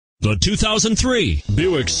The 2003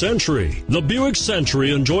 Buick Century. The Buick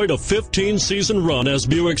Century enjoyed a 15-season run as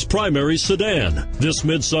Buick's primary sedan. This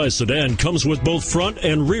midsize sedan comes with both front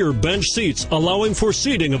and rear bench seats, allowing for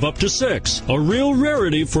seating of up to 6, a real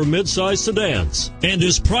rarity for midsize sedans, and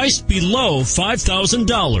is priced below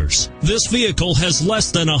 $5,000. This vehicle has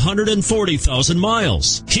less than 140,000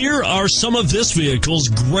 miles. Here are some of this vehicle's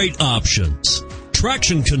great options: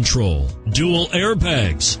 traction control, dual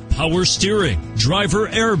airbags, power steering, driver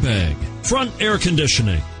airbag, front air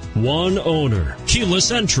conditioning, one owner,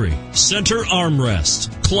 keyless entry, center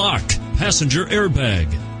armrest, clock, passenger airbag.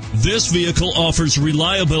 This vehicle offers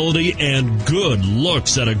reliability and good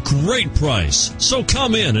looks at a great price. So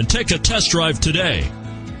come in and take a test drive today.